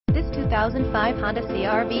2005 Honda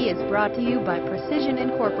CRV is brought to you by Precision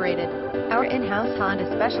Incorporated. Our in-house Honda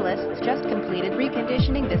specialists just completed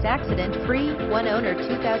reconditioning this accident-free, one-owner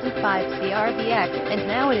 2005 CRVX,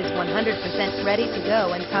 and now it is 100% ready to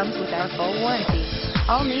go and comes with our full warranty.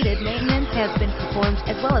 All needed maintenance has been performed,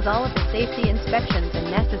 as well as all of the safety inspections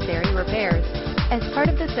and necessary repairs. As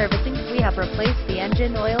part of the servicing, we have replaced the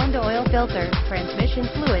engine oil and oil filter, transmission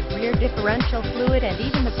fluid, rear differential fluid, and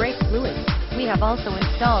even the brake fluid. We have also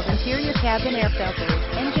installed interior cabin air filters,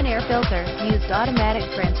 engine air filter, used automatic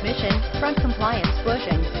transmission, front compliance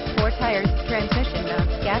bushings, 4 tires, transmission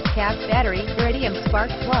mounts, gas cap, battery, iridium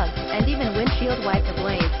spark plug, and even windshield wiper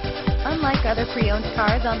blades. Unlike other pre-owned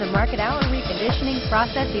cars on the market, our reconditioning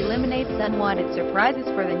process eliminates unwanted surprises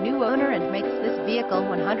for the new owner and makes this vehicle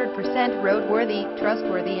 100% roadworthy,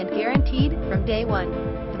 trustworthy, and guaranteed from day one.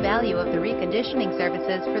 The value of the reconditioning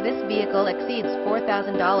services for this vehicle exceeds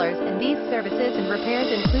 $4,000, and these services and repairs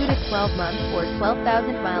include a 12-month or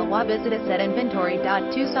 12,000-mile warranty. Visit us at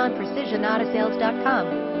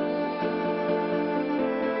inventory.tucsonprecisionautosales.com.